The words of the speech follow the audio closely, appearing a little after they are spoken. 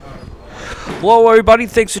Hello, everybody.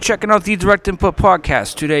 Thanks for checking out the Direct Input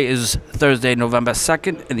Podcast. Today is Thursday, November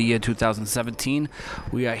 2nd in the year 2017.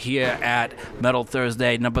 We are here at Metal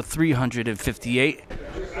Thursday, number 358.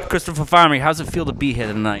 Christopher Farmy, how's it feel to be here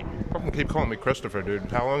tonight? Fucking keep calling me Christopher,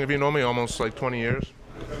 dude. How long have you known me? Almost like 20 years.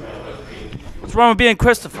 What's wrong with being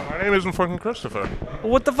Christopher? My name isn't fucking Christopher.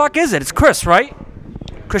 Well, what the fuck is it? It's Chris, right?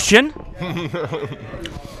 Christian?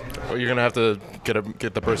 Well, you're gonna have to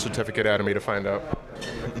get the birth certificate out of me to find out.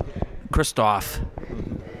 Christoph.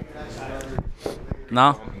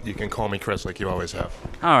 No? You can call me Chris like you always have.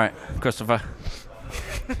 All right, Christopher.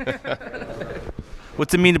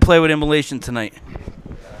 What's it mean to play with Immolation tonight?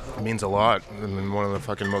 It means a lot. I mean, one of the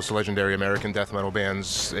fucking most legendary American death metal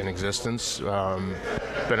bands in existence.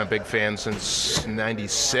 Been a big fan since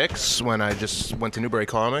 '96 when I just went to Newbury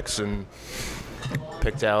Comics and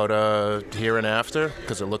picked out Here and After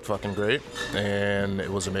because it looked fucking great and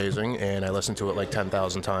it was amazing, and I listened to it like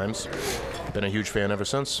 10,000 times. Been a huge fan ever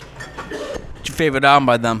since. What's your favorite album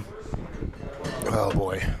by them? Oh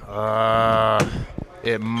boy.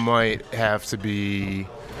 It might have to be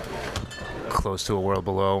Close to a World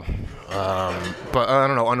Below. But I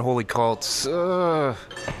don't know, Unholy Cults.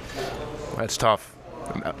 That's tough.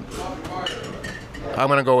 I'm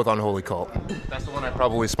going to go with Unholy Cult. That's the one I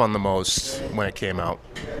probably spun the most when it came out.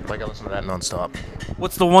 Like, I listened to that nonstop.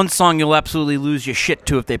 What's the one song you'll absolutely lose your shit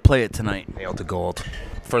to if they play it tonight? Nailed to Gold.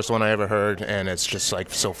 First one I ever heard, and it's just, like,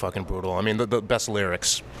 so fucking brutal. I mean, the best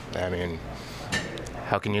lyrics. I mean,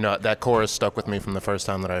 how can you not? That chorus stuck with me from the first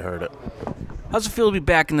time that I heard it. How's it feel to be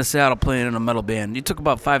back in the saddle playing in a metal band? You took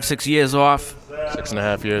about 5-6 years off.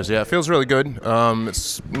 6.5 years, yeah. It feels really good.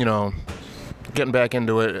 It's, getting back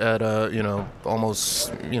into it at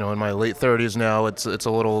almost in my late 30s now. It's a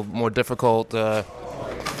little more difficult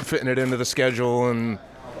fitting it into the schedule and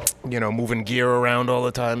moving gear around all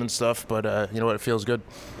the time and stuff, but you know what, it feels good.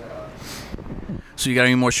 So you got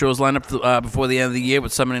any more shows lined up before the end of the year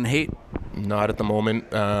with Summon and Hate? Not at the moment.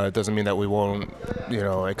 It doesn't mean that we won't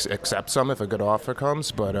accept some if a good offer comes,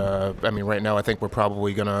 but right now I think we're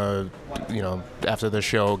probably gonna after the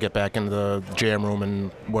show get back into the jam room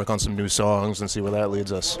and work on some new songs and see where that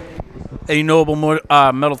leads us. Any notable more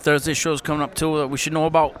Metal Thursday shows coming up too that we should know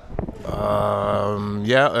about?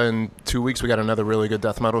 Yeah, in 2 weeks we got another really good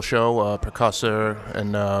death metal show, Percussor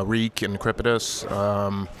and Reek and Cripidus.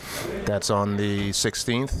 That's on the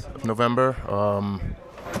 16th of November.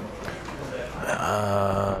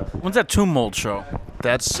 When's that Tomb Mold show?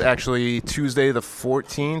 That's actually Tuesday the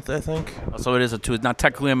 14th, I think. So it is a Tuesday, not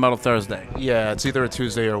technically a Metal Thursday. Yeah, it's either a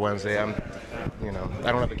Tuesday or Wednesday. I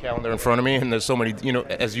don't have the calendar in front of me, and there's so many,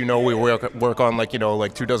 as you know, we work on like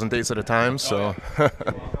 24 dates at a time, so.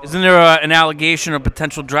 Isn't there an allegation or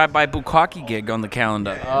potential drive-by bukkake gig on the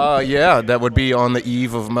calendar? Yeah, that would be on the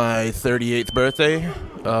eve of my 38th birthday.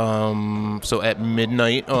 So at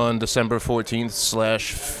midnight on December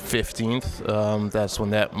 14th/15th, that's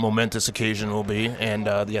when that momentous occasion will be, and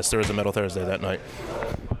yes, there is a Metal Thursday that night.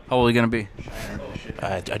 How old are you going to be?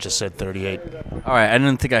 I just said 38. All right, I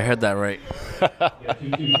didn't think I heard that right. I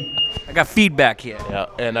got feedback here. Yeah,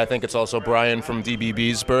 and I think it's also Brian from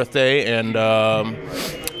DBB's birthday and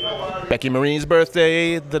Becky Marie's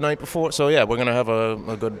birthday the night before. So yeah, we're gonna have a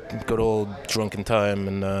good old drunken time,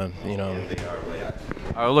 and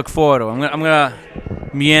I look forward to it. I'm gonna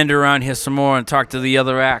meander around here some more and talk to the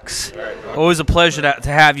other acts. Always a pleasure to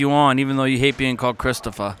have you on, even though you hate being called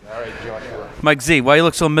Christopher. All right, Joshua. Mike Z, why you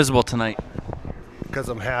look so miserable tonight? Because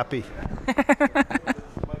I'm happy.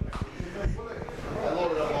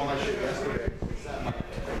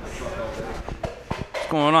 What's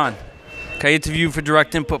going on? Can I interview you for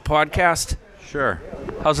Direct Input Podcast? Sure.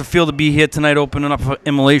 How's it feel to be here tonight opening up for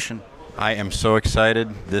Immolation? I am so excited.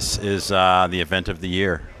 This is the event of the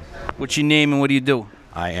year. What's your name and what do you do?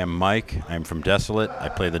 I am Mike. I'm from Desolate. I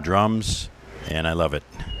play the drums, and I love it.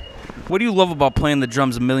 What do you love about playing the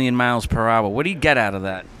drums a million miles per hour? What do you get out of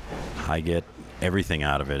that? I get everything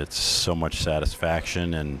out of it. It's so much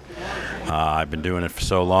satisfaction, and I've been doing it for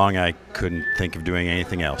so long I couldn't think of doing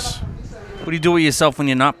anything else. What do you do with yourself when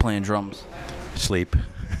you're not playing drums? Sleep.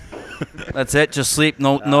 That's it? Just sleep?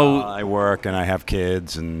 No. I work and I have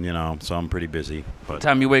kids, and so I'm pretty busy. But What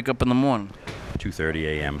time you wake up in the morning? 2:30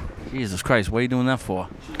 a.m. Jesus Christ, what are you doing that for?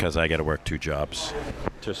 because I got to work 2 jobs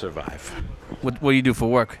to survive. What do you do for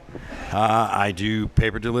work? I do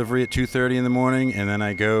paper delivery at 2:30 in the morning, and then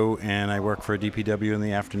I go and I work for a DPW in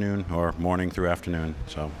the afternoon or morning through afternoon.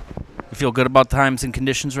 So You feel good about times and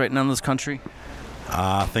conditions right now in this country?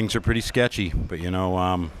 things are pretty sketchy, but we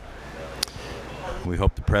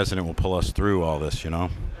hope the president will pull us through all this. And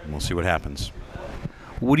we'll see what happens.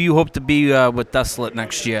 What do you hope to be with Desolate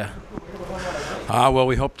next year? Well,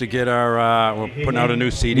 we hope to get our. We're putting out a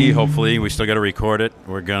new CD. Hopefully, we still got to record it.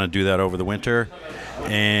 We're gonna do that over the winter,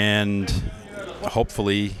 and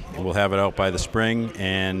hopefully we'll have it out by the spring.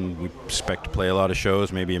 And we expect to play a lot of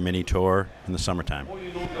shows, maybe a mini tour in the summertime.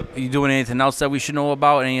 Are you doing anything else that we should know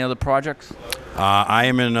about? Any other projects? I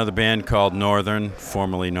am in another band called Northern,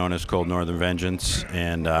 formerly known as Cold Northern Vengeance,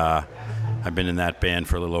 and I've been in that band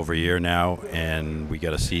for a little over a year now. And we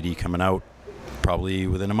got a CD coming out probably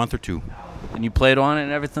within a month or two. And you played on it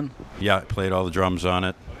and everything? Yeah, I played all the drums on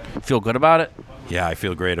it. Feel good about it? Yeah, I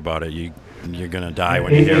feel great about it. You're going to die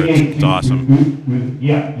when you hear it. It's awesome.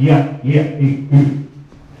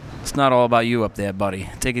 It's not all about you up there, buddy.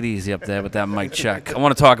 Take it easy up there with that mic check. I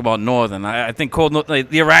want to talk about Northern. I think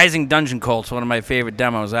the Arising Dungeon Cult's one of my favorite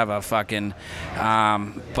demos ever. Fucking,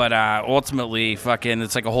 but ultimately, fucking,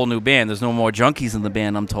 it's like a whole new band. There's no more junkies in the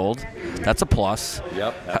band, I'm told. That's a plus.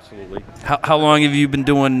 Yep, absolutely. How long have you been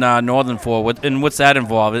doing Northern for? And what's that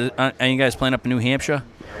involved? Are you guys playing up in New Hampshire?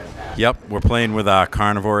 Yep, we're playing with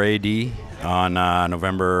Carnivore AD on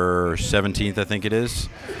November 17th, I think it is.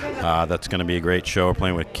 That's going to be a great show. We're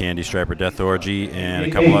playing with Candy Striper Death Orgy and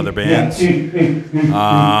a couple other bands.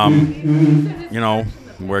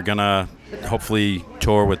 We're going to hopefully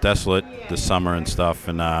tour with Desolate this summer and stuff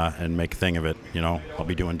and make a thing of it. I'll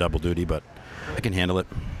be doing double duty, but I can handle it.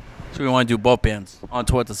 So we want to do both bands on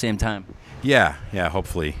tour at the same time? Yeah,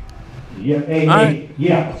 hopefully. All right.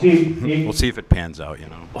 We'll see if it pans out,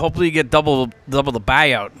 Hopefully you get double the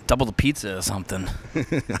buyout, double the pizza or something.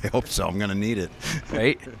 I hope so. I'm going to need it.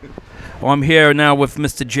 Right? Well, I'm here now with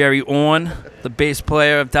Mr. Jerry Orn, the bass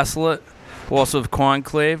player of Desolate, also of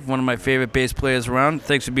Conclave, one of my favorite bass players around.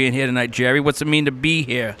 Thanks for being here tonight, Jerry. What's it mean to be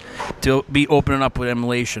here, to be opening up with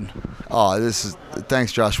Immolation?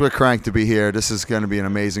 Thanks, Josh. We're cranked to be here. This is going to be an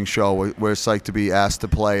amazing show. We're psyched to be asked to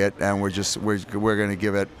play it, and we're going to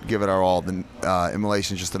give it our all. The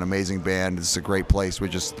Immolation is just an amazing band. It's a great place. We're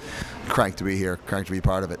just cranked to be here, cranked to be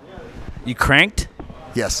part of it. You cranked?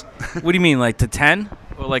 Yes. What do you mean, like to 10?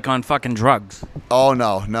 Or like on fucking drugs? Oh,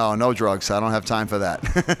 no drugs. I don't have time for that.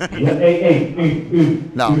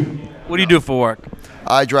 No. What do you do for work?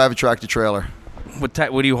 I drive a tractor trailer. What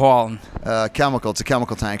are you hauling? Chemical. It's a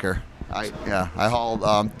chemical tanker. I hauled.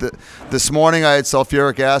 This morning I had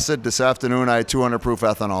sulfuric acid. This afternoon I had 200 proof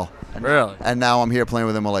ethanol. Really? And now I'm here playing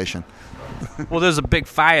with Immolation. Well, there's a big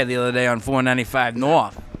fire the other day on 495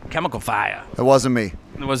 North. Chemical fire. It wasn't me.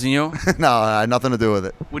 It wasn't you? No, I had nothing to do with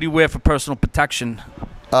it. What do you wear for personal protection?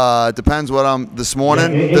 Depends what I'm. This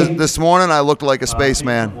morning I looked like a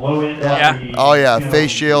spaceman. Yeah? Oh yeah,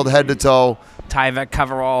 face shield, head to toe. Tyvek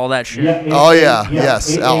cover, all that shit. Oh yeah,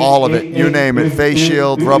 yes, all of it. You name it. Face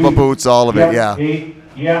shield, rubber boots, all of it. Yeah.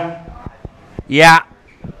 Yeah.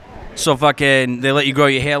 So fucking, they let you grow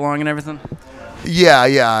your hair long and everything?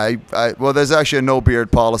 Yeah. Well, there's actually a no beard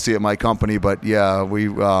policy at my company, but yeah, we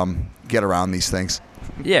get around these things.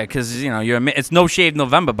 Yeah, because it's No Shave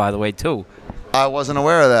November, by the way, too. I wasn't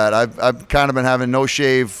aware of that. I've kind of been having no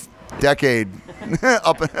shave decade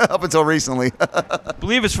up until recently. I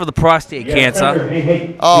believe it's for the prostate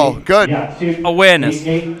cancer. Oh, good. Awareness.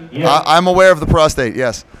 I'm aware of the prostate,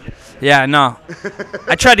 yes. Yeah, no.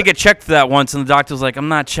 I tried to get checked for that once, and the doctor was like, I'm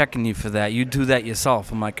not checking you for that. You do that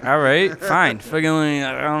yourself. I'm like, all right, fine. Figuring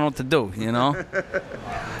I don't know what to do,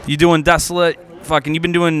 You doing Desolate? Fucking, you've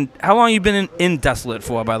been doing... How long you been in Desolate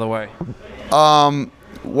for, by the way?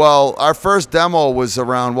 Well, our first demo was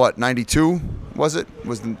around, 92, was it?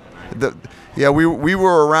 Yeah, we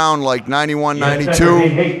were around like 91, 92,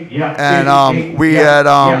 and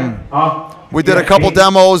we did a couple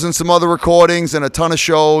demos and some other recordings and a ton of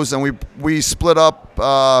shows, and we split up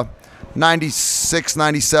 96,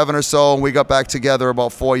 97 or so, and we got back together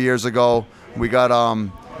about 4 years ago. We got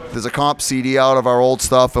there's a comp CD out of our old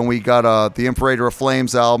stuff, and we got the Imperator of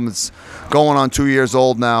Flames album. It's going on 2 years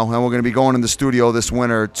old now, and we're going to be going in the studio this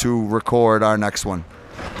winter to record our next one.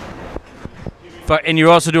 And you're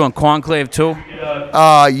also doing Conclave too?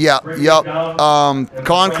 Yep.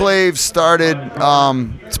 Conclave started,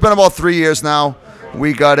 it's been about 3 years now.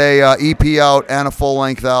 We got a EP out and a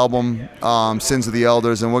full-length album, Sins of the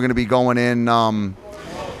Elders, and we're going to be going in,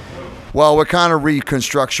 we're kind of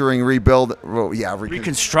reconstructing.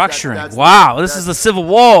 Wow, this is the Civil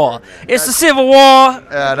War. It's the Civil War.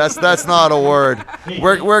 Yeah, that's not a word.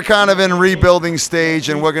 We're kind of in rebuilding stage,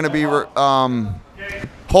 and we're going to be...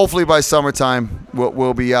 hopefully by summertime,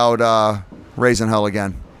 we'll be out raising hell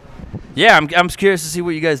again. Yeah, I'm curious to see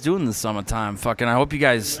what you guys do in the summertime. Fucking, I hope you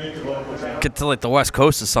guys get to like the West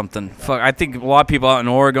Coast or something. Fuck, I think a lot of people out in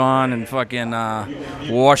Oregon and fucking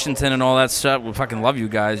Washington and all that stuff will fucking love you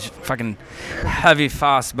guys. Fucking heavy,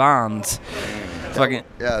 fast bands. Fucking.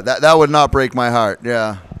 Yeah, that would not break my heart.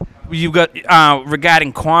 Yeah. You got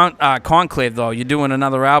regarding Conclave though. You're doing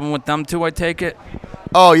another album with them too, I take it.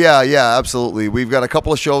 Oh yeah, absolutely. We've got a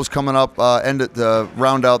couple of shows coming up.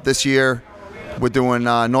 Round out this year. We're doing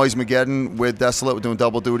Noisemageddon with Desolate. We're doing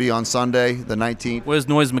double duty on Sunday, the 19th. Where's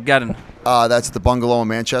Noisemageddon? That's at the Bungalow in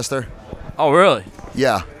Manchester. Oh, really?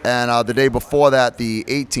 Yeah, and the day before that, the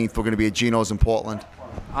 18th, we're going to be at Geno's in Portland.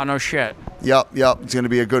 Oh, no shit. Yep. It's going to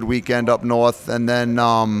be a good weekend up north, and then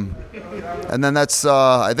that's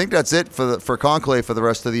I think that's it for Conclave for the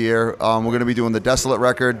rest of the year. We're going to be doing the Desolate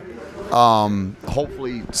record,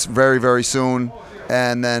 hopefully very very soon,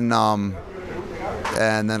 and then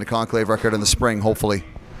the Conclave record in the spring, hopefully.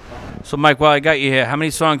 So, Mike, while I got you here, how many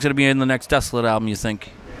songs going to be in the next Desolate album, you think?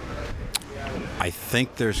 I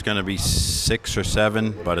think there's going to be 6 or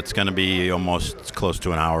 7, but it's going to be almost close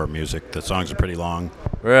to an hour of music. The songs are pretty long.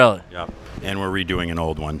 Really? Yeah. And we're redoing an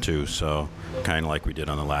old one, too, so kind of like we did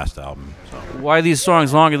on the last album. So. Why are these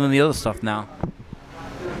songs longer than the other stuff now?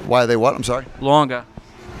 Why are they what? I'm sorry? Longer.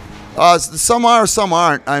 Some are, some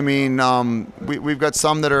aren't. I mean, we've got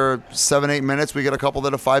some that are 7-8 minutes. We got a couple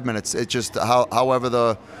that are 5 minutes. It's just however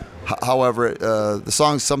the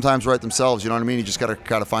songs sometimes write themselves. You know what I mean? You just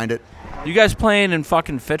gotta find it. You guys playing in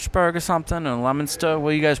fucking Fitchburg or something, or Leominster?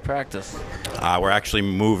 Where you guys practice? We're actually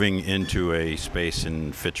moving into a space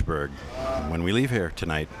in Fitchburg when we leave here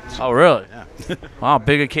tonight. Oh, really? Yeah. Wow,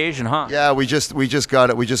 big occasion, huh? Yeah, we just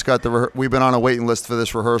got it. We just got we've been on a waiting list for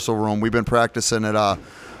this rehearsal room. We've been practicing at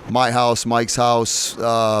my house, Mike's house,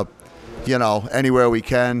 anywhere we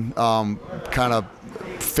can, kind of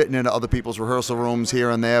fitting into other people's rehearsal rooms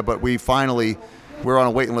here and there. But we're on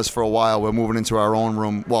a waiting list for a while. We're moving into our own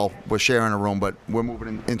room. Well, we're sharing a room, but we're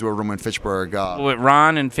moving into a room in Fitchburg. With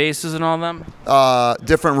Ron and Faces and all them?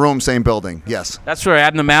 Different room, same building, yes. That's where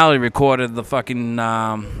Abnormality recorded the fucking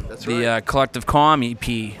Collective Calm EP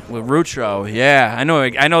with Rutro. Yeah, I know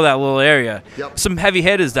that little area. Yep. Some heavy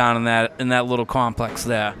hitters down in that little complex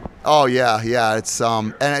there. Oh yeah. It's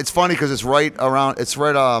and it's funny because it's right down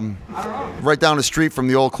the street from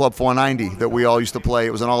the old Club 490 that we all used to play.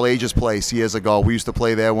 It was an all ages place years ago. We used to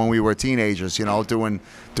play there when we were teenagers, doing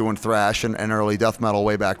thrash and early death metal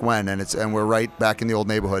way back when, and we're right back in the old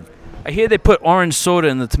neighborhood. I hear they put orange soda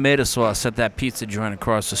in the tomato sauce at that pizza joint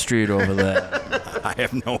across the street over there. I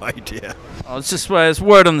have no idea. Oh, it's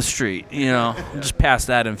word on the street, Just pass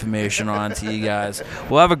that information on to you guys.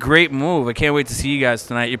 We'll have a great move. I can't wait to see you guys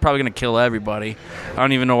tonight. You're probably going to kill everybody. I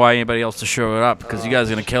don't even know why anybody else to show it up, because you guys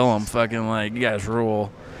are going to kill them. Fucking, you guys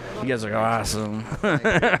rule. You guys are awesome.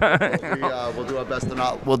 We'll do our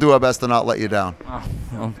best to not let you down. Oh,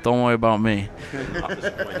 well, don't worry about me.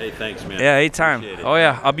 Hey, thanks, man. Yeah, anytime. Oh,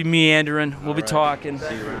 yeah, I'll be meandering. We'll be talking.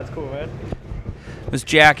 See you around. That's cool, man. Miss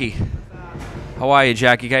Jackie. How are you,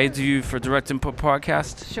 Jackie? Can I interview you for Direct Input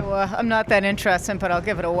Podcast? Sure. I'm not that interesting, but I'll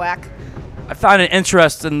give it a whack. I found it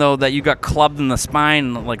interesting, though, that you got clubbed in the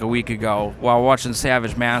spine a week ago while watching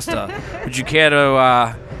Savage Master. Would you care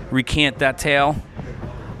to recant that tale?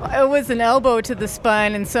 It was an elbow to the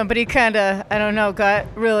spine, and somebody kind of, got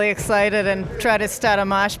really excited and tried to start a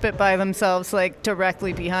mosh pit by themselves,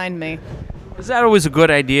 directly behind me. Is that always a good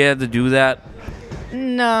idea to do that?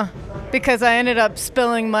 No, because I ended up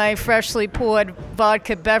spilling my freshly poured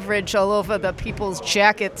vodka beverage all over the people's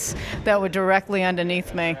jackets that were directly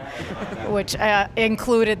underneath me, which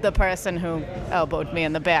included the person who elbowed me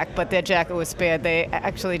in the back, but their jacket was spared. They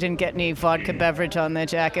actually didn't get any vodka beverage on their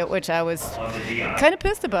jacket, which I was kind of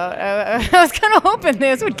pissed about. I was kind of hoping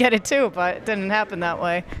theirs would get it too, but it didn't happen that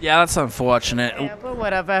way. Yeah, that's unfortunate. Yeah, but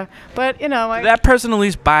whatever. But, Did that person at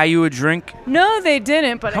least buy you a drink? No, they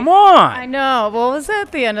didn't. But Come on! I know. Well, it was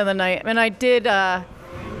at the end of the night, and I did, I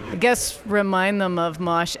guess, remind them of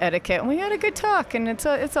mosh etiquette. And we had a good talk, and it's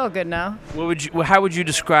all good now. How would you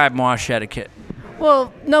describe mosh etiquette?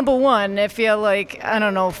 Well, number one, if you're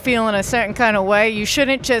feeling a certain kind of way, you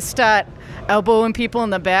shouldn't just start elbowing people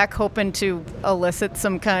in the back hoping to elicit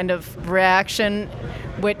some kind of reaction,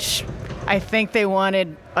 which I think they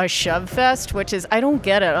wanted a shove fest, which is, I don't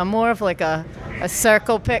get it. I'm more of a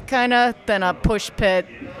circle pit kind of than a push pit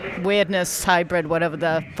weirdness hybrid, whatever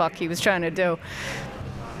the fuck he was trying to do.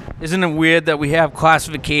 Isn't it weird that we have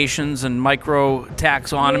classifications and micro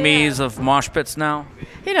taxonomies of mosh pits now?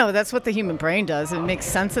 That's what the human brain does. It makes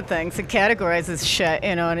sense of things. It categorizes shit,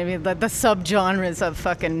 you know what I mean? The subgenres of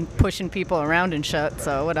fucking pushing people around and shit,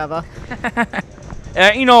 so whatever.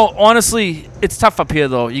 Honestly, It's tough up here,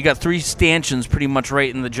 though. You got 3 stanchions pretty much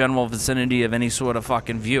right in the general vicinity of any sort of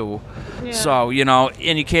fucking view. Yeah. So,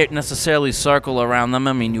 and you can't necessarily circle around them.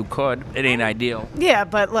 I mean, you could. It ain't ideal. Yeah,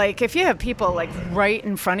 but like if you have people like right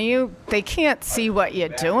in front of you, they can't see what you're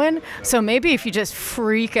doing. So maybe if you just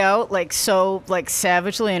freak out like so like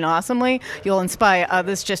savagely and awesomely, you'll inspire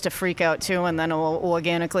others just to freak out too, and then it will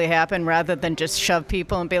organically happen rather than just shove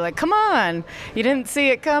people and be like, "Come on, you didn't see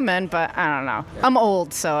it coming." But I don't know. I'm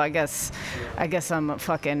old, so I guess I'm a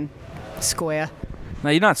fucking square. No,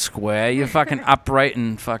 you're not square. You're fucking upright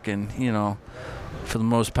and fucking, for the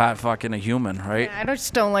most part, fucking a human, right? I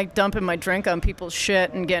just don't like dumping my drink on people's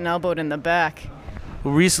shit and getting elbowed in the back.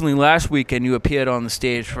 Well, recently, last weekend, you appeared on the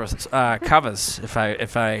stage for covers, if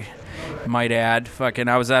I might add. Fucking,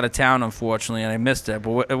 I was out of town, unfortunately, and I missed it.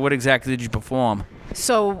 But what exactly did you perform?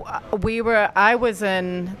 So I was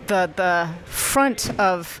in the front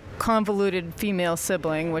of Convoluted Female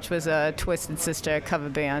Sibling, which was a Twisted Sister cover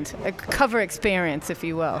band, a cover experience, if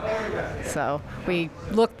you will. So we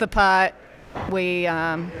looked the part, we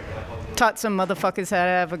taught some motherfuckers how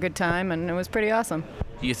to have a good time, and it was pretty awesome.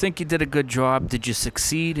 You think you did a good job? Did you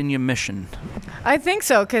succeed in your mission? I think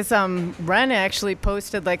so, because Ren actually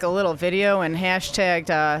posted like a little video and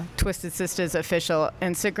hashtagged Twisted Sisters official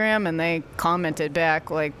Instagram, and they commented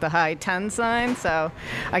back like the high 10 sign. So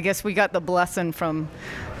I guess we got the blessing from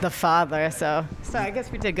the father. So I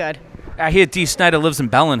guess we did good. I hear Dee Snider lives in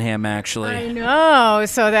Bellingham, actually. I know.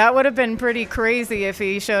 So that would have been pretty crazy if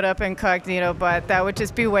he showed up incognito, but that would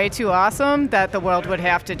just be way too awesome that the world would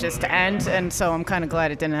have to just end. And so I'm kind of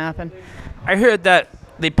glad it didn't happen. I heard that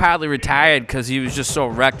they partly retired because he was just so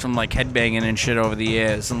wrecked from like headbanging and shit over the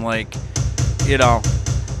years, and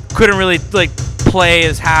couldn't really like play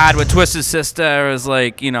as hard with Twisted Sister as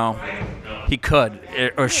he could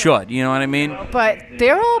or should, you know what I mean? But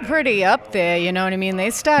they're all pretty up there, you know what I mean? They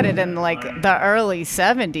started in like the early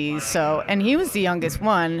 70s, and he was the youngest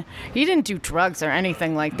one. He didn't do drugs or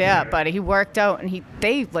anything like that, but he worked out, and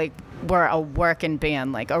they were a working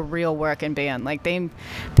band, like a real working band. Like they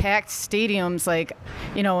packed stadiums, like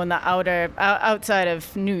in the outside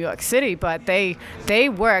of New York City, but they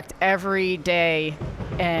worked every day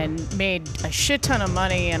and made a shit ton of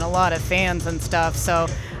money and a lot of fans and stuff. So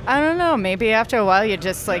I don't know, maybe after a while you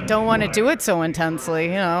just like don't want to do it so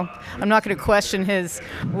intensely, I'm not going to question his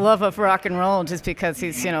love of rock and roll just because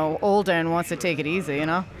he's older and wants to take it easy.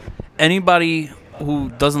 Anybody who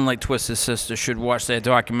doesn't like Twisted Sister should watch that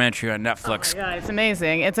documentary on Netflix. Oh my God, it's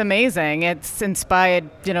amazing. It's inspired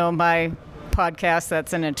my podcast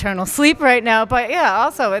that's in eternal sleep right now. But yeah,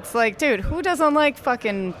 also it's like, dude, who doesn't like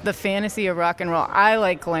fucking the fantasy of rock and roll? I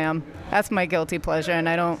like glam. That's my guilty pleasure, and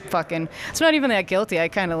I don't fucking... It's not even that guilty. I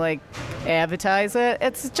kind of, like, advertise it.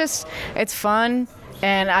 It's fun,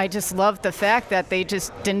 and I just love the fact that they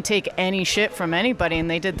just didn't take any shit from anybody,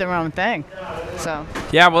 and they did their own thing, so...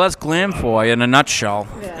 Yeah, well, that's glam for you in a nutshell.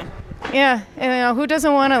 Yeah, and who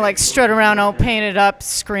doesn't want to like strut around all painted up,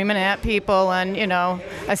 screaming at people, and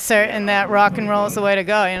asserting that rock and roll is the way to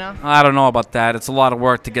go. I don't know about that. It's a lot of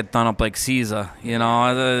work to get done up like Caesar. A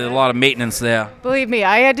lot of maintenance there. Believe me,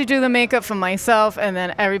 I had to do the makeup for myself and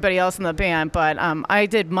then everybody else in the band. But I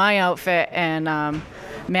did my outfit, and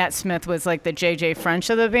Matt Smith was like the JJ French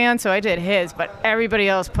of the band, so I did his, but everybody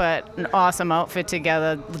else put an awesome outfit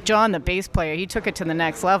together. John, the bass player, he took it to the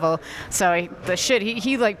next level. So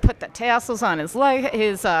he like put the tassels on his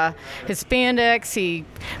spandex. He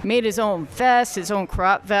made his own vest, his own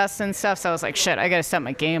crop vest and stuff. So I was like, shit, I gotta step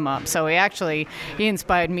my game up. So he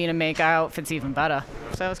inspired me to make our outfits even better.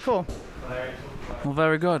 So it was cool. Well,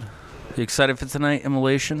 very good. You excited for tonight,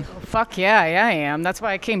 Immolation? Fuck yeah, I am. That's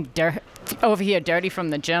why I came over here dirty from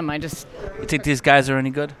the gym. You think these guys are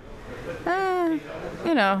any good?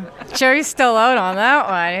 Jerry's still out on that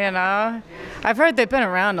one, I've heard they've been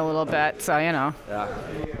around a little bit, so, Yeah.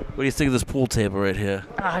 What do you think of this pool table right here?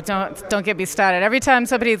 Don't get me started. Every time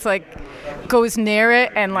somebody's like goes near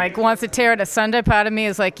it and like wants to tear it asunder, part of me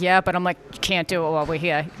is like, yeah, but I'm like, you can't do it while we're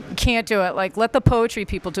here. You can't do it. Like, let the poetry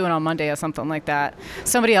people do it on Monday or something like that.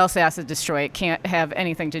 Somebody else has to destroy it. Can't have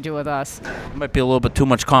anything to do with us. It might be a little bit too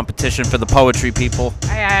much competition for the poetry people.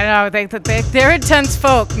 I know they're intense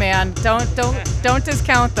folk, man. Don't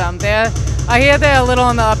discount them. I hear they're a little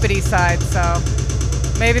on the uppity side, so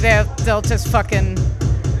maybe they'll just fucking,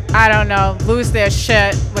 I don't know, lose their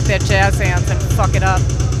shit with their jazz hands and fuck it up.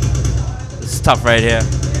 This is tough right here.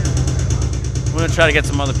 We're going to try to get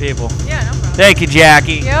some other people. Yeah, no problem. Thank you,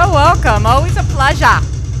 Jackie. You're welcome. Always a pleasure.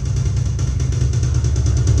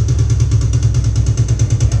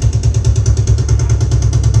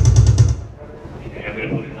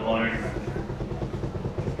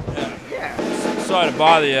 Sort of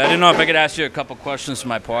bother you. I didn't know if I could ask you a couple questions for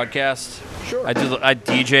my podcast. Sure. I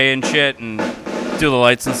DJ and shit and do the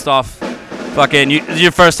lights and stuff. Fucking, this is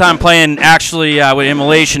your first time playing actually with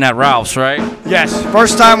Immolation at Ralph's, right? Yes,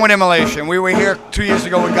 first time with Immolation. We were here 2 years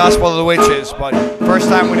ago with Gospel of the Witches, but first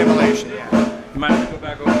time with Immolation, yeah. You mind if I go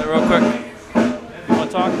back over there real quick? You want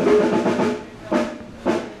to talk?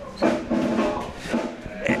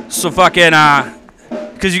 So fucking,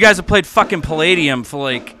 because you guys have played fucking Palladium for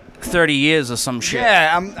like 30 years or some shit.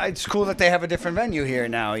 Yeah, it's cool that they have a different venue here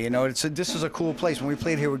now. You know, this is a cool place. When we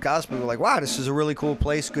played here with Gospel, we were like, wow, this is a really cool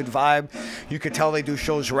place, good vibe. You could tell they do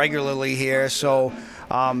shows regularly here. So,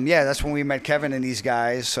 yeah, that's when we met Kevin and these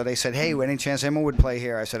guys. So they said, hey, any chance Emma would play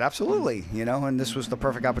here? I said, absolutely. You know, and this was the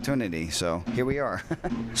perfect opportunity. So here we are.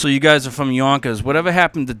 So you guys are from Yonkers. Whatever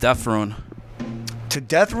happened to Death Rune? To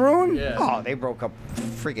Death Rune? Yeah. Oh, they broke up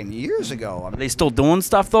freaking years ago. Are they still doing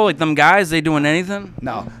stuff though? Like them guys, they doing anything?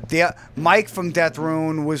 No. The Mike from Death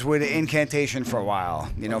Rune was with Incantation for a while,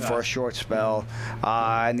 you know, for a short spell.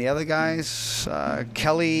 And the other guys,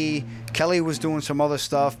 Kelly was doing some other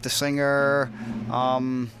stuff, the singer.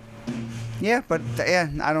 Yeah, but yeah,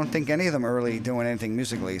 I don't think any of them are really doing anything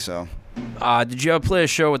musically, so. Did you ever play a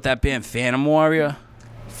show with that band Phantom Warrior?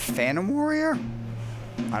 Phantom Warrior?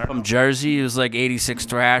 From Jersey, it was like 86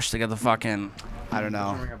 thrash. They got the fucking... I don't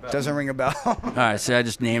know. Doesn't ring a bell. Alright, see, I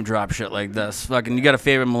just name drop shit like this. Fucking, you got a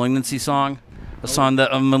favorite Malignancy song? A song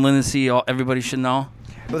that of Malignancy everybody should know?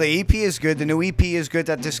 Well, the EP is good. The new EP is good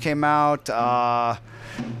that just came out.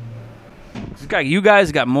 You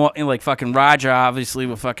guys got more, like fucking Roger, obviously,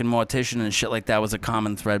 with fucking Mortician and shit like that was a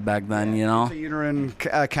common thread back then, you know? Uterine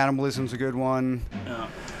Cannibalism's a good one.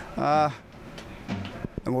 Yeah.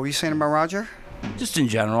 And what were you saying about Roger? Just in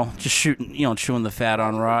general, just chewing the fat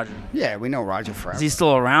on Roger. Yeah, we know Roger forever. Is he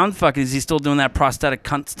still around? Fucking, is he still doing that prosthetic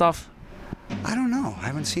cunt stuff? I don't know. I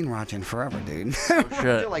haven't seen Roger in forever, dude. Shit.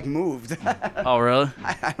 Roger, like, moved. Oh, really?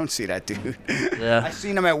 I don't see that dude. Yeah. I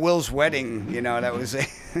seen him at Will's wedding. You know, that was it.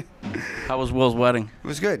 How was Will's wedding? It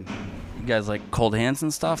was good. You guys like cold hands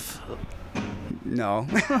and stuff? No.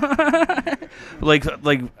 like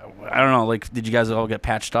I don't know. Like, did you guys all get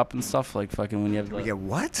patched up and stuff? Like fucking when you have to We get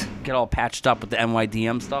what? get all patched up with the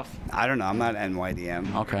NYDM stuff? I don't know. I'm not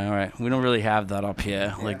NYDM. Okay, all right. We don't really have that up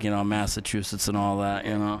here, like Massachusetts and all that.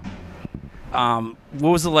 You know. What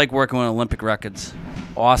was it like working with Olympic Records?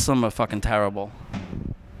 Awesome or fucking terrible?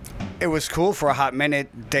 It was cool for a hot minute.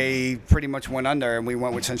 They pretty much went under, and we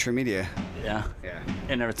went with Century Media. Yeah. Yeah.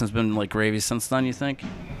 And everything's been like gravy since then. You think?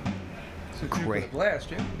 Great. Blast,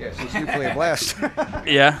 yeah. Yeah, since Nuclear Blast.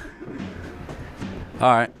 Yeah.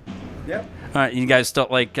 All right. Yep. All right. You guys still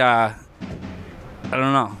like? I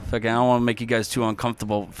don't know. Fucking, I don't want to make you guys too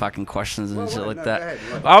uncomfortable. With fucking questions and shit like no, that. go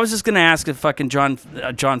ahead. I was just gonna ask if fucking John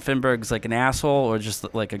Finberg's like an asshole or just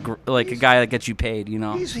like a guy that gets you paid. You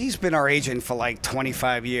know. He's been our agent for like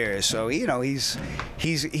 25 years, so you know he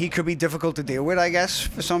could be difficult to deal with, I guess,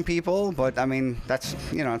 for some people. But I mean, that's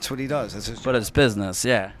that's what he does. That's his But it's business,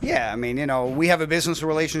 yeah. Yeah, I mean, we have a business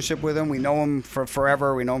relationship with him. We know him for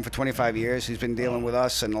forever. We know him for 25 years. He's been dealing with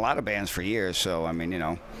us and a lot of bands for years. So I mean,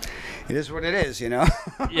 it is what it is,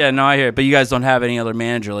 Yeah, no, I hear it. But you guys don't have any other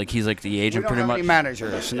manager? Like, he's like the We agent don't pretty have much? any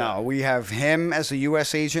managers. No, we have him as a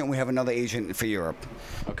U.S. agent. We have another agent for Europe.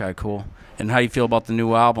 Okay, cool. And how you feel about the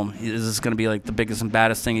new album? Is this going to be like the biggest and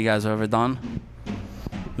baddest thing you guys have ever done?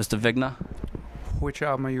 Mr. Vigna? Which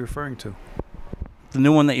album are you referring to? The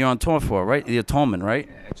new one that you're on tour for, right? The Atonement, right?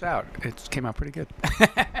 Yeah, it's out. It came out pretty good.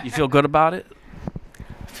 You feel good about it?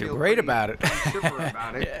 I feel great about it. Super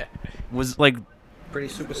about it. Yeah. Was like... Pretty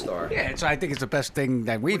superstar. Yeah, I think it's the best thing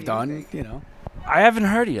that we've done, I haven't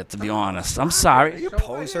heard it yet, to be honest. I'm sorry. You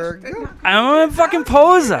poser. I'm a fucking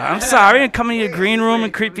poser. I'm sorry. I'm coming to your green room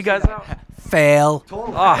and creep you guys out. Fail.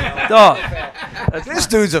 This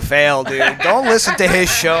dude's a fail, dude. Don't listen to his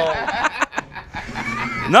show.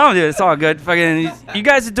 No, dude, it's all good. Fucking, you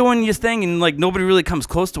guys are doing your thing, and like nobody really comes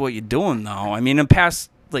close to what you're doing, though. I mean, in past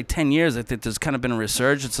like 10 years, I think there's kind of been a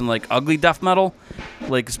resurgence in like ugly death metal,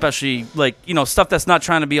 like especially like stuff that's not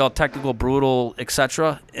trying to be all technical, brutal,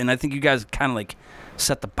 etc. And I think you guys kind of like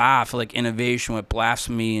set the bar for like innovation with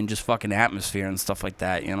blasphemy and just fucking atmosphere and stuff like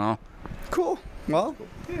that. Cool. Well,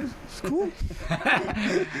 yeah, it's cool.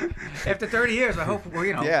 After 30 years, I hope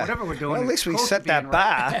whatever we're doing. Well, at least we close set to being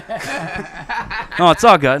that bar. No, it's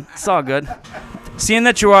all good. It's all good. Seeing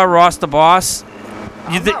that you are Ross the Boss.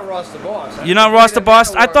 I'm not Ross the Boss. You're not Ross the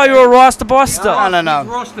Boss? I thought you were Ross the Boss still. No.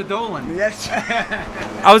 Ross the Dolan. Yes.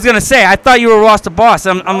 I was going to say, I thought you were Ross the Boss.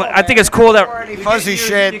 I think it's cool that... Fuzzy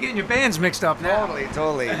shit. You're getting your bands mixed up now.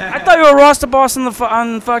 Totally. I thought you were Ross the Boss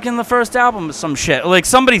on fucking the first album or some shit. Like,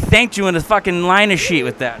 somebody thanked you in a fucking liner sheet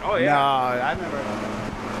with that. Oh, No, I've never.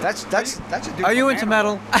 That's a dude. Are you into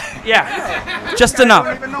metal? Yeah, just enough.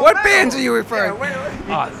 What bands are you referring?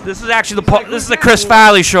 This is actually this is the Chris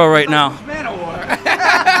Farley show right now.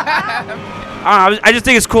 I just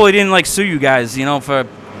think it's cool he didn't like sue you guys, you know, for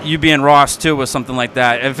you being Ross too or something like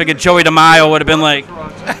that. I figured Joey DeMaio would have been like,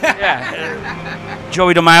 yeah.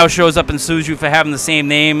 Joey DeMaio shows up and sues you for having the same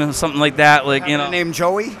name or something like that, like you know. Name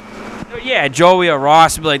Joey? Yeah, Joey or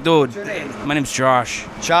Ross would be like, dude, my name's Josh.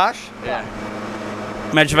 Josh? Yeah.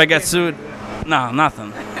 Imagine if I got sued. No,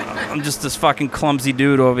 nothing. I'm just this fucking clumsy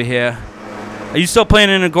dude over here. Are you still playing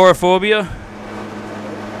in Agoraphobia?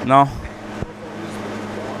 No?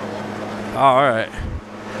 Oh, all right.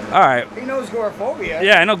 All right. He knows Agoraphobia.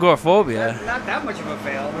 Yeah, I know Agoraphobia. Not that much of a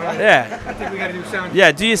fail, right? Yeah. I think we got to do sound.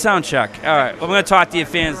 Yeah, do your sound check. All right. Well, I'm going to talk to your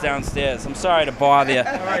fans downstairs. I'm sorry to bother you.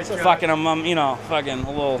 Fucking, I'm, you know, fucking a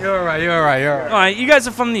little... You're all right. You're all right. You're all right. All right, you guys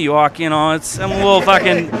are from New York, you know. I'm a little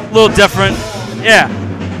fucking, a little different. Yeah.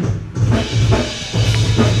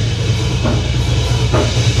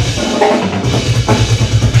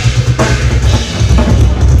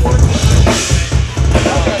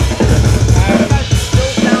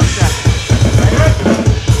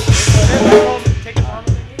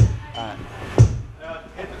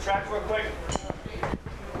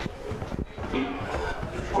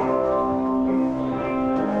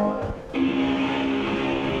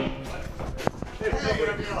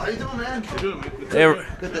 Hey,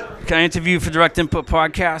 can I interview you for Direct Input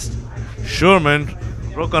Podcast? Sure, man.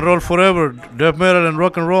 Rock and roll forever. Death metal and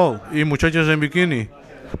rock and roll. Y muchachos en bikini.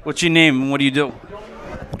 What's your name and what do you do?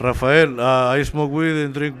 Rafael, I smoke weed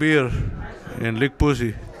and drink beer and lick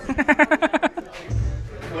pussy.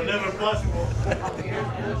 Whenever possible.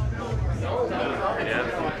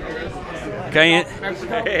 Can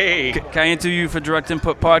I interview you for Direct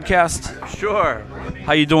Input Podcast? Sure.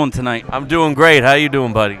 How you doing tonight? I'm doing great. How you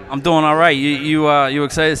doing, buddy? I'm doing all right. You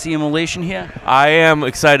excited to see Immolation here? I am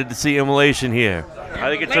excited to see Immolation here. I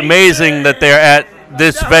think it's amazing that they're at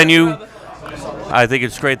this venue. I think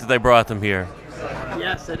it's great that they brought them here.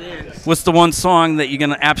 Yes, it is. What's the one song that you're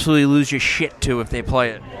gonna absolutely lose your shit to if they play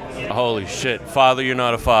it? Holy shit. Father, You're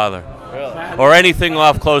Not a Father. Really? Or anything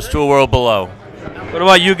off Close to a World Below. What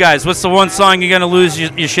about you guys? What's the one song you're gonna lose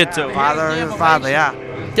your shit to? Father, yeah.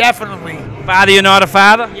 Definitely. Father, You're Not a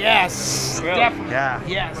Father? Yes. Really? Definitely. Yeah.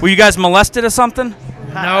 Yes. Were you guys molested or something?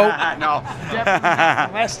 No. No. Definitely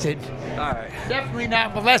not molested. Definitely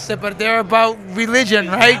not molested, but they're about religion,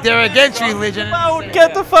 right? They're against religion.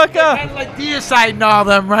 Get the fuck out. Kind of like Deicide and all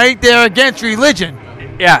them, right? They're against religion.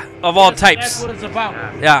 Yeah, of all That's types. what it's about.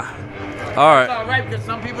 Yeah. All It's right. all right because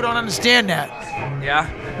some people don't understand that. Yeah.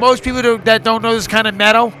 Most people that don't know this kind of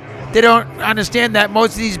metal, they don't understand that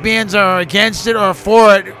most of these bands are against it or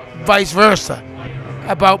for it, vice versa,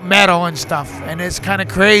 about metal and stuff. And it's kind of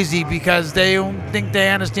crazy because they don't think they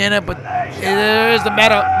understand it, but there is the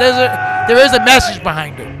metal. There is a message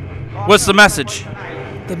behind it. What's the message?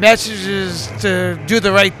 The message is to do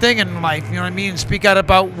the right thing in life. You know what I mean? Speak out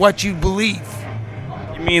about what you believe.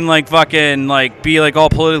 You mean like fucking like be like all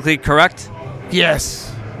politically correct?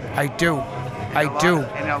 Yes, I do. I do.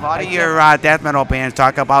 And a lot of your death metal bands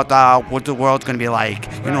talk about what the world's going to be like,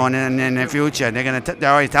 you know, and in the future. They're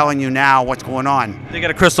always telling you now what's going on. They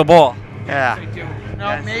got a crystal ball. Yeah.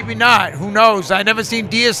 No, maybe not. Who knows? I never seen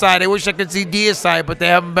Deicide. I wish I could see Deicide, but they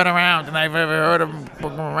haven't been around, and I've never heard of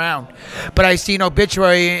them around. But I seen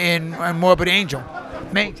Obituary in Morbid Angel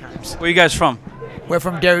many times. Where you guys from? We're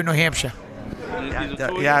from Derry, New Hampshire.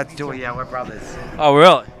 Yeah, we're brothers. Oh,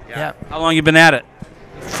 really? Yeah. How long you been at it?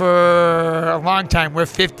 For a long time. We're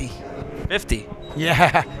 50. 50.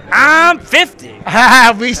 Yeah. I'm 50.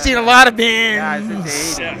 We've seen a lot of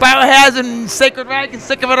bands. Biohazard, Sacred Reich, and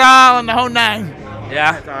Sick of It All, and the whole nine.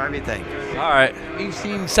 Yeah. Everything. All right. We've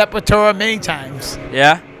seen Sepultura many times.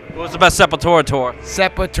 Yeah. What was the best Sepultura tour?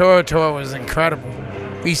 Sepultura tour was incredible.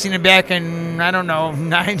 We seen it back in, I don't know,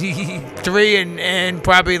 93 and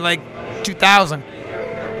probably like 2000.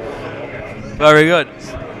 Very good.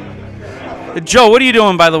 Joe, what are you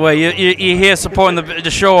doing, by the way? You're here supporting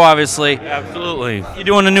the show, obviously. Absolutely. You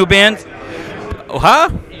doing a new band? Huh?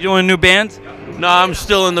 You doing a new band? No, I'm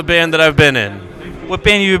still in the band that I've been in. What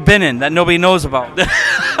band you been in that nobody knows about?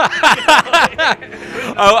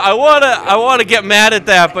 I wanna get mad at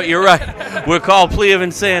that, but you're right. We're called Plea of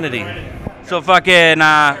Insanity. So fucking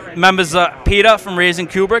members Peter from Raising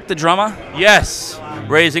Kubrick, the drummer. Yes,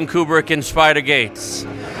 Raising Kubrick and Spider Gates.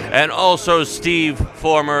 And also Steve,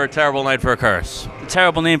 former Terrible Night for a Curse. A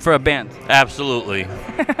terrible name for a band. Absolutely.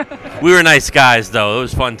 We were nice guys, though. It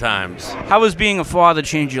was fun times. How has being a father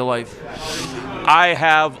changed your life? I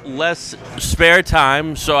have less spare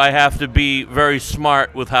time, so I have to be very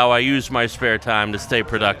smart with how I use my spare time to stay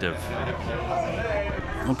productive.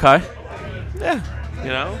 Okay. Yeah, you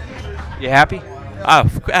know? You happy?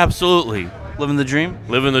 Absolutely. Living the dream?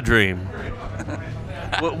 Living the dream.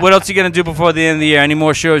 What else are you going to do before the end of the year? Any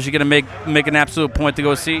more shows you're going to make an absolute point to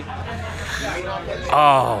go see?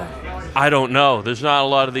 Oh, I don't know. There's not a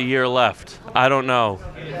lot of the year left. I don't know.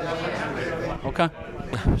 Okay.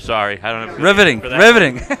 Sorry, I don't have Riveting.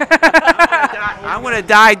 I'm gonna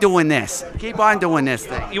die doing this. Keep on doing this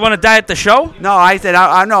thing. You want to die at the show? No, I said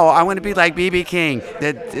I know. I want to be like BB King.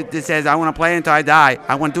 That says I want to play until I die.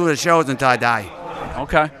 I want to do the shows until I die.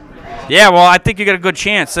 Okay. Yeah, well, I think you got a good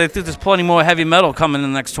chance. I think there's plenty more heavy metal coming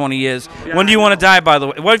in the next 20 years. When do you want to die, by the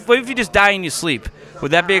way? What if you just die in your sleep?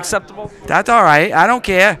 Would that be acceptable? That's all right. I don't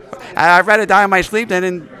care. I'd rather die in my sleep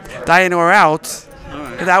than die anywhere else.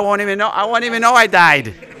 Because I won't even know I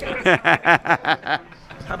died.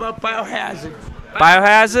 How about Biohazard?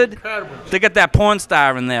 Biohazard? They got that porn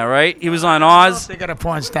star in there, right? He was on Oz. They got a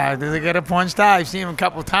porn star. They got a porn star. I've seen him a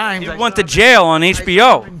couple times. He went to jail on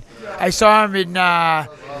HBO. I saw him in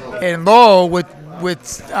Lowell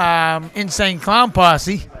with Insane Clown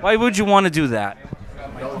Posse. Why would you want to do that?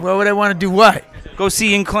 Why would I want to do what? Go see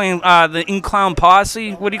the In Clown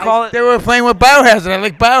Posse. What do you call it? They were playing with Biohazard. I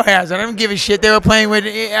like Biohazard. I don't give a shit. They were playing with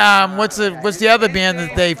what's the other band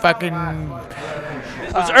that they fucking.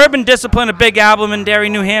 Was Urban Discipline a big album in Derry,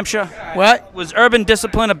 New Hampshire? What? Was Urban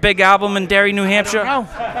Discipline a big album in Derry, New Hampshire?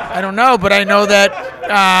 I don't know, but I know that.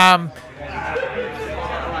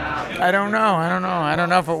 I don't know. I don't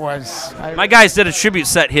know if it was. My guys did a tribute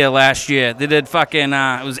set here last year. They did fucking.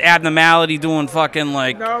 It was Abnormality doing fucking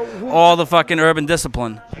all the fucking Urban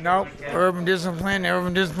Discipline. No, Urban Discipline.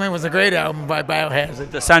 Urban Discipline was a great album by Biohazard.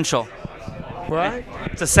 It's essential. What?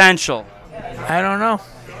 It's essential. I don't know.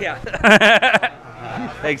 Yeah.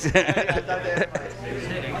 Thanks.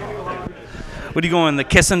 What are you going, the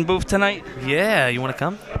kissing booth tonight? Yeah, you want to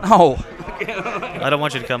come? Oh. I don't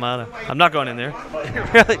want you to come either. I'm not going in there.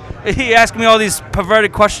 Really? He asked me all these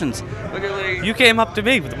perverted questions. You came up to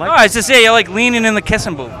me with the mic. Oh, I was just saying, you're like leaning in the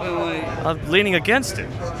kissing booth. I'm leaning against it.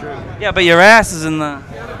 Yeah, but your ass is in the...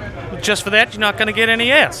 Just for that, you're not going to get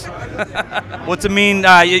any ass. What's it mean?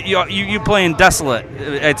 You playing Desolate,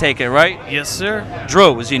 I take it, right? Yes, sir.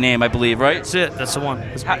 Drew was your name, I believe, right? That's it. That's the one.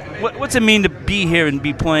 What's it mean to be here and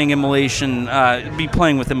be playing Immolation, be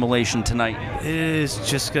playing with Immolation tonight? It is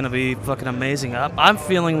just going to be fucking amazing. I'm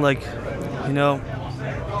feeling like, I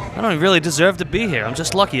don't really deserve to be here. I'm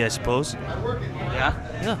just lucky, I suppose. Yeah?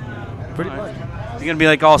 Yeah, pretty much. You're going to be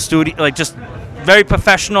like all studio, like just very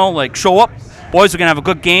professional, like show up. Boys, we're going to have a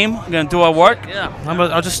good game. We're going to do our work. Yeah.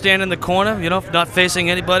 I'll just stand in the corner, not facing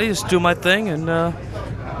anybody, just do my thing, and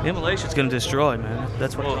Immolation's going to destroy, man.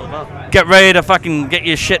 That's what it's all about. Get ready to fucking get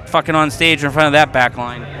your shit fucking on stage in front of that back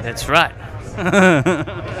line. That's right.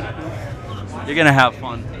 You're going to have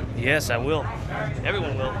fun. Yes, I will.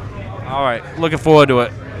 Everyone will. All right. Looking forward to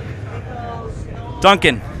it.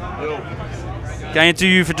 Duncan. Can I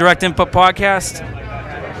interview you for Direct Input Podcast?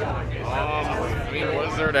 What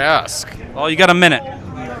is there to ask? Oh, you got a minute.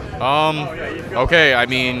 Okay, I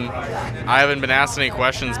haven't been asked any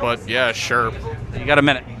questions, but yeah, sure. You got a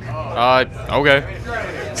minute. Okay.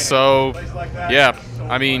 So, yeah,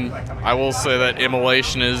 I will say that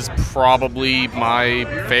Immolation is probably my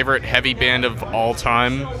favorite heavy band of all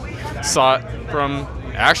time.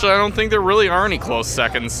 Actually, I don't think there really are any close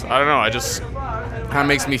seconds. I don't know, kind of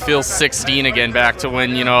makes me feel 16 again, back to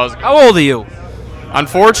when, I was... How old are you?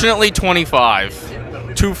 Unfortunately,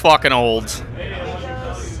 25. Too fucking old.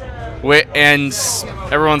 And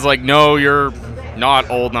everyone's like, no, you're not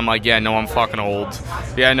old. And I'm like, yeah, no, I'm fucking old.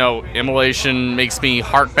 Yeah, no, Immolation makes me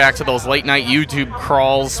hark back to those late night YouTube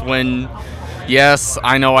crawls when, yes,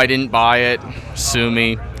 I know I didn't buy it. Sue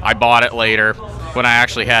me. I bought it later when I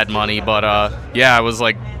actually had money. But, yeah, I was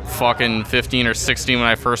like fucking 15 or 16 when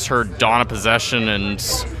I first heard Dawn of Possession. And,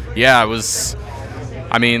 yeah,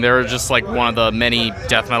 they were just like one of the many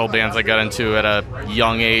death metal bands I got into at a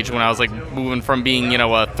young age when I was like moving from being,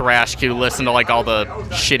 a thrash kid, listen to like all the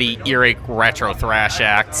shitty earache retro thrash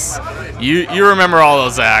acts. You remember all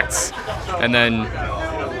those acts. And then,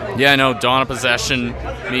 yeah, no, Dawn of Possession,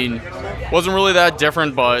 wasn't really that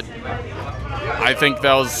different, but I think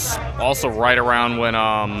that was also right around when,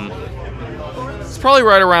 it's probably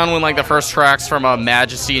right around when like the first tracks from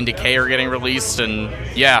Majesty and Decay are getting released. And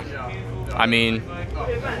yeah,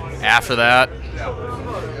 after that,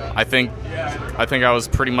 I think I was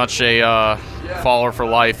pretty much a follower for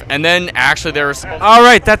life. And then actually there's... All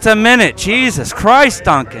right, that's a minute. Jesus Christ,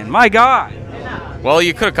 Duncan. My God. Well,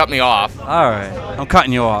 you could have cut me off. All right. I'm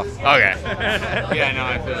cutting you off. Okay. Yeah, no,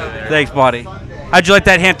 I feel it there. Thanks, buddy. How'd you like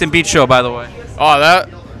that Hampton Beach show, by the way? Oh, that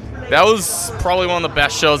was probably one of the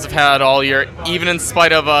best shows I've had all year, even in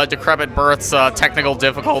spite of Decrepit Berth's technical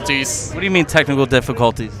difficulties. What do you mean technical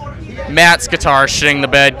difficulties? Matt's guitar shitting the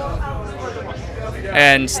bed,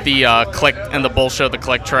 and the click and the bullshit of the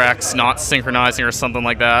click tracks not synchronizing or something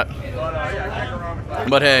like that.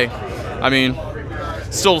 But hey, I mean,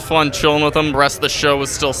 still fun chilling with them. The rest of the show was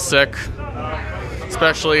still sick,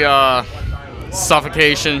 especially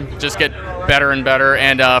Suffocation. Just get better and better.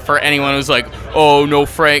 And for anyone who's like, oh, no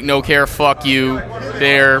Frank, no care, fuck you,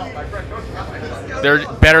 they're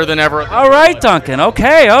better than ever. All right, Duncan.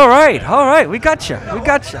 Okay, all right. We got you.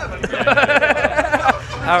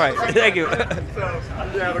 All right, thank you.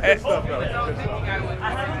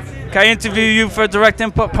 Can I interview you for a Direct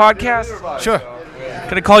Input podcast? Sure.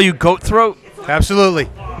 Can I call you Goat Throat? Absolutely.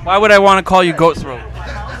 Why would I want to call you Goat Throat?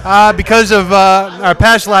 Because of our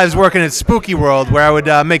past lives working at Spooky World, where I would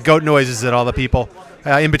make goat noises at all the people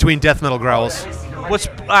in between death metal growls.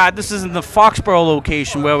 This is in the Foxborough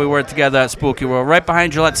location where we were together at Spooky World, right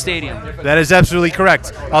behind Gillette Stadium. That is absolutely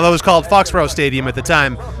correct. Although it was called Foxborough Stadium at the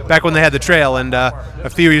time, back when they had the trail, and a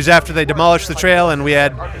few years after they demolished the trail, and we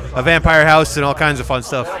had a vampire house and all kinds of fun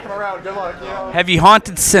stuff. Have you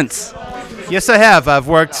haunted since? Yes, I have. I've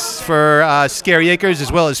worked for Scary Acres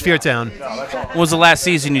as well as Feartown. What was the last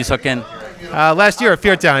season you took in? Last year at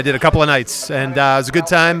Feartown, I did a couple of nights, and it was a good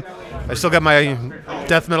time. I still got my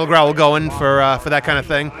death metal growl going for that kind of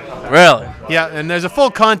thing. Really? Yeah, and there's a full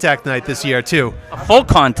contact night this year, too. A full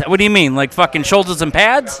contact? What do you mean, like fucking shoulders and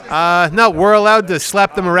pads? No, we're allowed to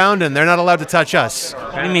slap them around, and they're not allowed to touch us.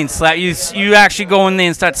 What do you mean slap? You actually go in there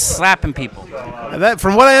and start slapping people? That,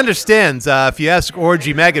 from what I understand, if you ask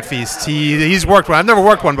Orgy Maggot Feast, he's worked one. I've never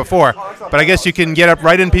worked one before, but I guess you can get up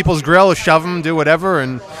right in people's grill, shove them, do whatever,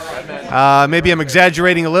 and maybe I'm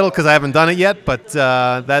exaggerating a little because I haven't done it yet, but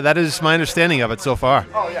that is my understanding of it so far.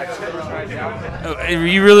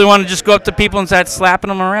 You really want to just go up to people and start slapping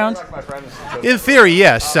them around? In theory,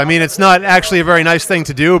 yes. I mean, it's not actually a very nice thing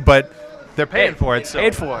to do, but they're paying for it.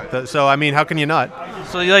 Paid for it. So, I mean, how can you not?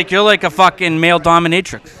 So you're like a fucking male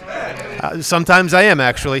dominatrix. Sometimes I am,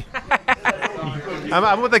 actually.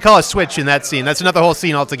 I'm what they call a switch in that scene. That's another whole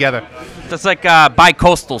scene altogether. That's like a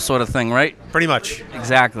bi-coastal sort of thing, right? Pretty much.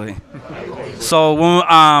 Exactly. So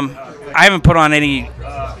I haven't put on any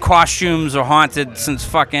costumes or haunted since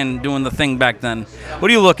fucking doing the thing back then. What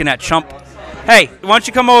are you looking at, chump? Hey, why don't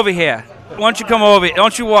you come over here?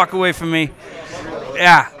 Don't you walk away from me.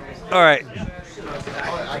 Yeah. All right.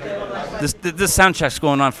 This sound check's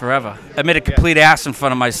going on forever. I made a complete ass in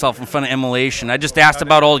front of myself, in front of Immolation. I just asked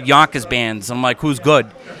about old Yonkers bands. I'm like, who's good?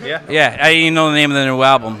 Yeah? Yeah, I didn't know the name of the new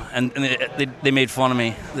album, and they made fun of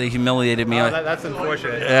me. They humiliated me. That's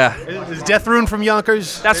unfortunate. Yeah. Is Death Rune from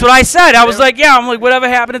Yonkers? That's what I said. I was like, yeah. I'm like, whatever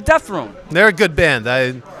happened to Death Rune? They're a good band.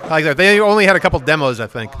 I like that. They only had a couple demos, I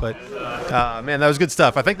think, but man, that was good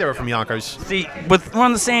stuff. I think they were from Yonkers. See, we're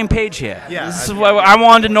on the same page here. Yeah. This is why I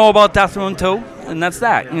wanted to know about Death Rune too, and that's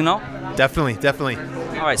that, you know? Definitely.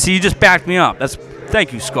 All right, so you just backed me up.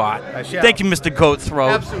 Thank you, Scott. Thank you, Mr. Goat Throat.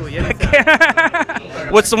 Absolutely.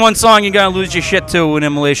 What's the one song you're going to lose your shit to when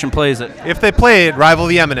Immolation plays it? If they play it, Rival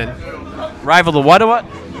the Eminent. Rival the what or what?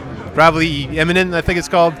 Rival the Eminent, I think it's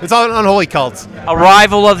called. It's all Unholy Cults. A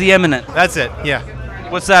Rival of the Eminent. That's it, yeah.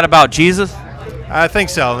 What's that about, Jesus? I think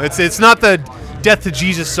so. It's not the Death to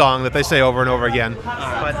Jesus song that they say over and over again,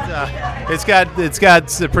 but it's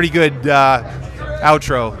got a pretty good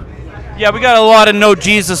outro. Yeah, we got a lot of No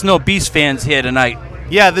Jesus, No Beast fans here tonight.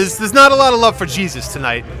 Yeah, there's not a lot of love for Jesus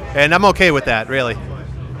tonight, and I'm okay with that, really.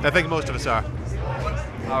 I think most of us are.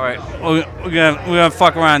 All right, we're gonna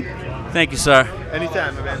fuck around. Thank you, sir.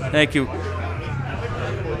 Anytime, my man. Thank you.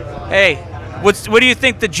 Hey, what do you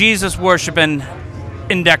think the Jesus worshiping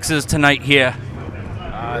index is tonight here?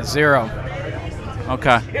 0.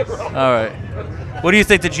 Okay. All right. What do you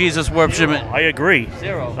think the Jesus worshiping? I agree.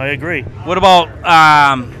 0. I agree. What about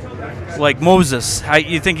like Moses?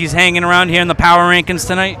 You think he's hanging around here in the power rankings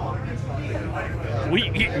tonight?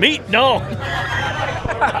 Me? No.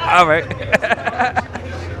 All right.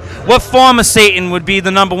 What form of Satan would be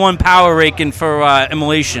the number one power ranking for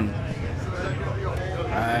Immolation?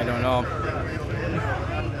 I don't know.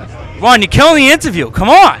 Ron, you're killing the interview. Come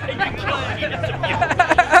on.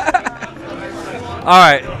 All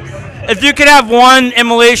right. If you could have one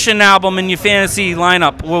Immolation album in your fantasy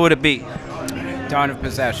lineup, what would it be? Dawn of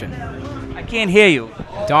Possession. I can't hear you.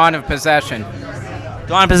 Dawn of Possession.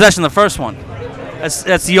 Dawn of Possession, the first one.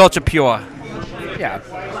 That's the ultra pure. Yeah.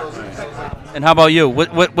 And how about you?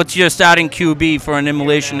 What's your starting QB for an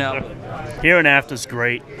Immolation album? Here and After's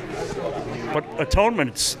great. But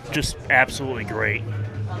Atonement's just absolutely great.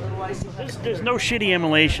 There's no shitty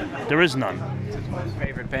Immolation. There is none.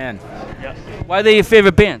 Favorite band? Yeah. Why are they your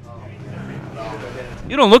favorite band?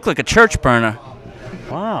 You don't look like a church burner.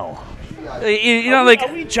 Wow. You know, like.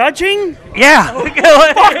 Are we judging? Yeah.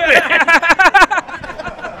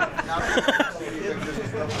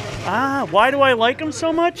 Why do I like them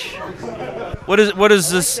so much? What is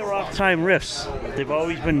this? They're off-time riffs. They've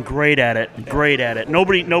always been great at it. Great at it.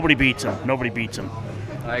 Nobody beats them. Nobody beats them.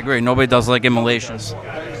 I agree. Nobody does like Immolations.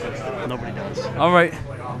 Nobody does. All right.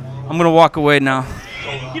 I'm going to walk away now.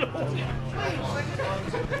 You know,